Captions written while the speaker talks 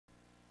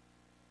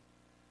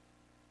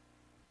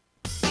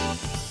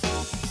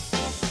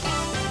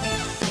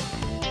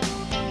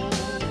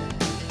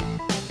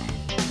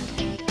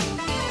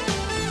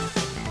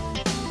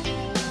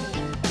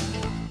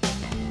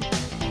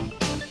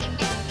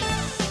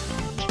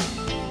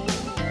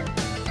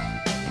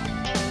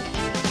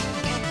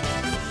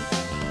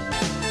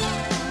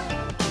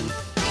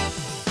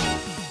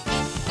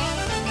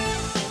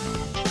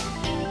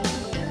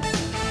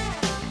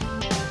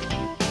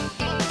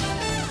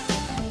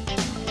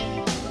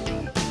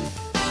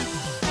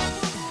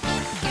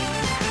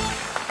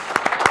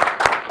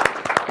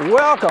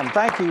Welcome.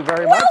 Thank you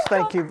very much.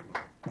 Thank you.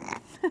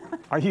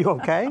 Are you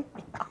okay?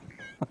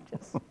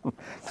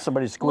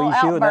 Somebody squeezed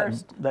you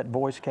and that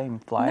voice came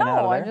flying out of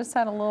there? No, I just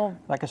had a little...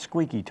 Like a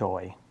squeaky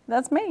toy.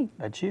 That's me.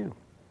 That's you.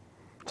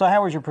 So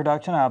how was your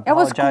production? I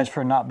apologize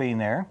for not being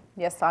there.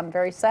 Yes, I'm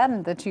very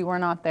saddened that you were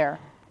not there.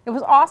 It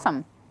was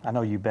awesome. I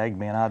know you begged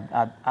me, and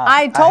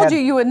I told you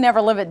you would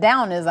never live it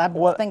down, is I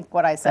think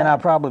what I said. And I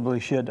probably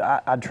should.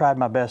 I tried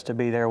my best to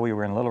be there. We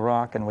were in Little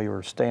Rock, and we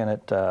were staying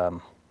at,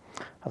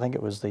 I think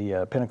it was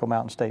the Pinnacle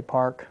Mountain State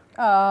Park.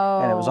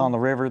 Oh. And it was on the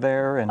river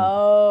there, and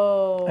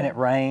and it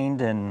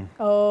rained, and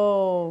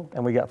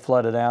and we got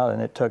flooded out,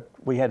 and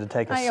we had to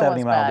take a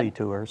 70-mile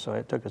detour, so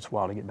it took us a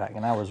while to get back,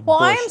 and I was Well,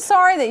 I am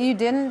sorry that you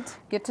didn't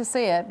get to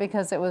see it,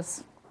 because it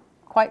was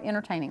quite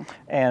entertaining.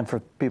 And for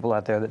people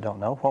out there that don't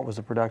know, what was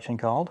the production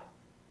called?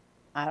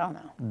 I don't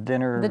know.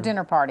 The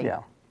dinner party.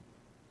 Yeah.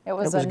 It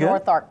was a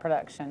North Ark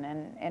production,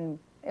 and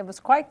it was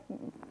quite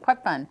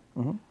fun.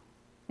 Mm-hmm.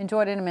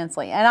 Enjoyed it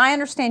immensely. And I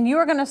understand you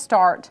are going to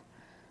start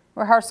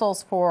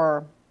rehearsals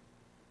for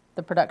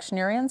the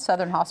Productionarian,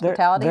 Southern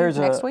Hospitality,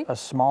 next week? There's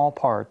a small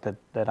part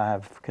that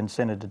I've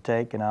consented to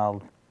take, and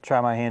I'll try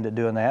my hand at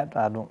doing that.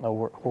 I don't know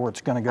where it's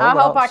going to go. I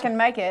hope I can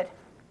make it.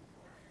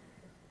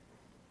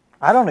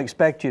 I don't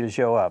expect you to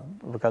show up,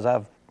 because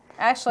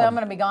Actually, I'm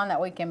going to be gone that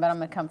weekend, but I'm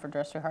going to come for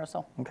dress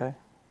rehearsal. Okay.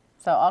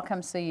 So I'll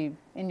come see you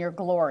in your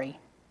glory,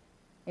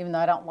 even though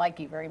I don't like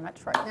you very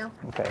much right now.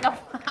 Okay. No,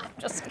 I'm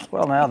just kidding.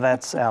 Well, now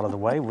that's out of the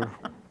way. We're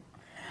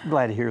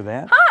glad to hear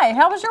that. Hi,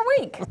 how was your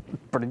week?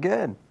 Pretty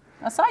good.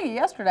 I saw you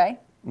yesterday.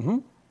 Mm-hmm.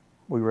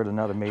 We were at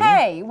another meeting.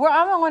 Hey, I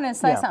want to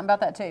say something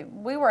about that too.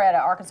 We were at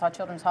an Arkansas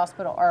Children's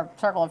Hospital, or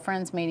Circle of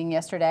Friends meeting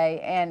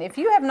yesterday, and if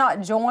you have not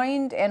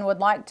joined and would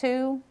like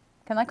to,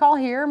 can they call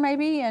here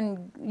maybe,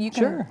 and you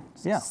can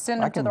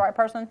send them to the right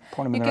person?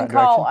 Point them you in the can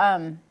right call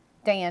direction.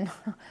 Dan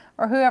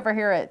or whoever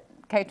here at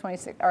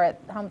K26 or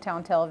at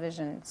Hometown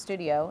Television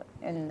Studio,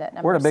 and that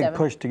number We're at a big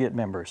push to get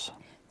members.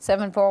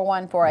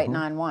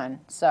 741-4891.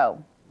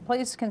 So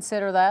please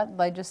consider that.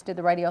 They just did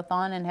the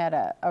radiothon and had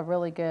a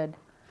really good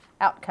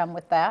outcome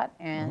with that.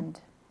 And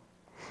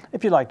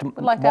if you'd like to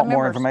want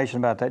more information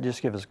about that,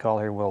 just give us a call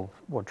here. We'll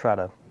try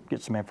to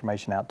get some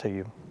information out to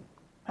you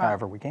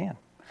however we can.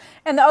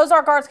 And the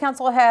Ozark Arts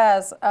Council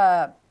has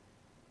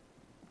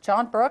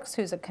John Brooks,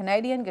 who's a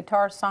Canadian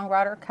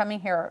guitar-songwriter,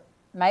 coming here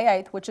May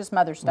 8th, which is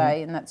Mother's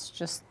Day, and that's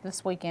just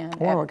this weekend.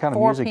 Well, what kind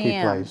of music he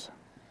plays?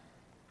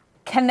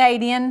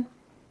 Canadian.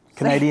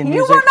 Canadian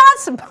music? You were not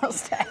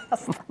supposed to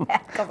ask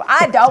that, because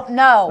I don't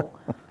know.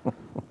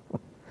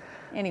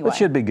 Anyway. It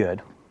should be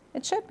good.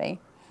 It should be.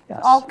 Yes.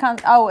 All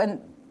kinds. Oh,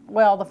 and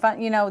well, the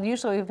fun. You know,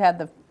 usually we've had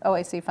the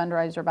OAC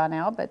fundraiser by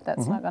now, but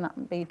that's not going to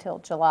be till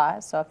July.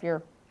 So if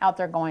you're out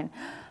there going,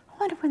 I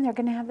wonder when they're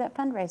going to have that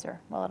fundraiser.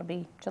 Well, it'll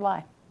be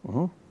July.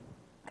 Okay.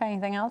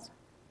 Anything else?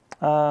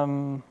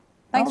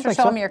 Thanks for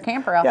showing me your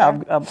camper out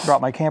there. Yeah, I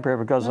brought my camper here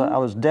because I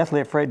was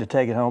deathly afraid to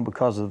take it home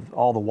because of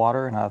all the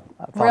water, and I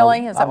thought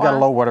really? Is that I've got a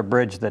low water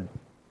bridge that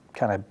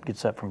kind of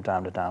gets up from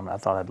time to time. I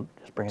thought I'd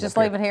just bring it. Just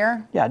up leave it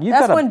here. Yeah,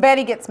 that's when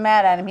Betty gets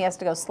mad at him. He has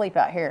to go sleep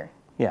out here.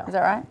 Yeah. Is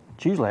that right?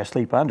 Usually I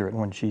sleep under it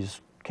when she's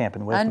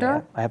camping with me.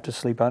 I have to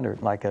sleep under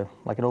it like an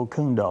old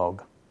coon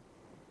dog.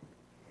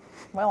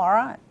 Well, all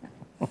right.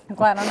 I'm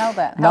glad I know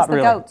that. How's the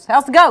goats?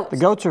 How's the goats? The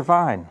goats are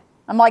fine.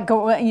 I'm like,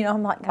 you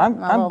know,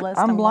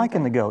 I'm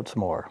liking the goats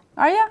more.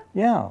 Are you?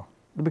 Yeah,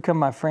 they become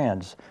my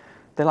friends.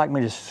 They like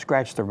me to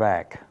scratch their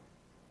back.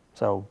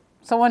 So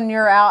when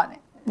you're out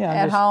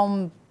at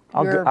home,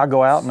 I'll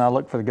go out and I'll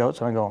look for the goats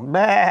and I go,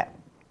 bah,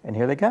 and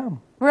here they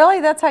come. Really?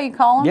 That's how you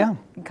call them? Yeah.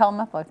 You call them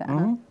up like that,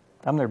 huh?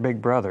 I'm their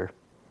big brother.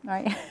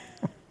 Right.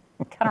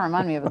 Kind of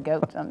remind me of a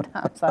goat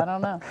sometimes. I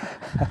don't know.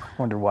 I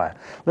wonder why.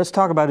 Let's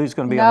talk about who's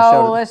going to be on the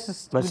show. No,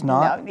 let's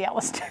not. No, yeah,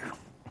 let's do.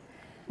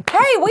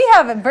 Hey, we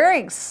have a very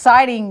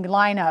exciting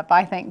lineup,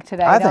 I think,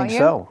 today, don't you? I think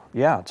so.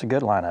 Yeah, it's a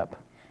good lineup.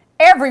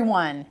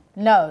 Everyone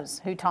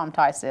knows who Tom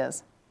Tice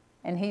is,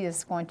 and he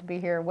is going to be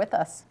here with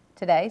us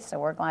today, so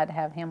we're glad to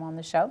have him on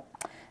the show.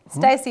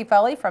 Stacey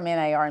Foley from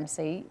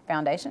NARMC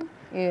Foundation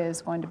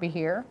is going to be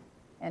here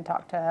and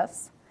talk to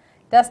us.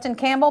 Dustin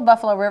Campbell,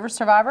 Buffalo River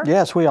survivor.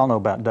 Yes, we all know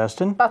about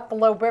Dustin.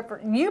 Buffalo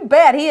River. You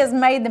bet. He has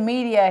made the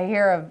media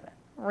here of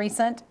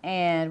recent,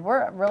 and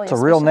we're really it's a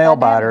real nail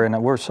biter,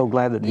 and we're so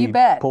glad that he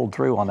pulled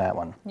through on that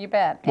one. You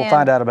bet. We'll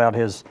find out about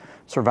his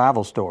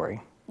survival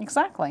story.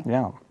 Exactly.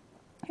 Yeah.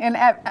 And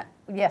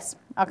yes,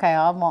 okay,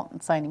 I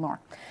won't say anymore.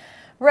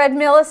 Red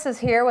Millis is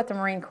here with the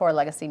Marine Corps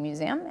Legacy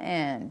Museum,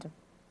 and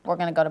we're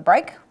going to go to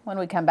break. When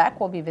we come back,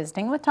 we'll be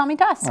visiting with Tommy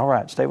Tice. All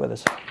right, stay with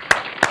us.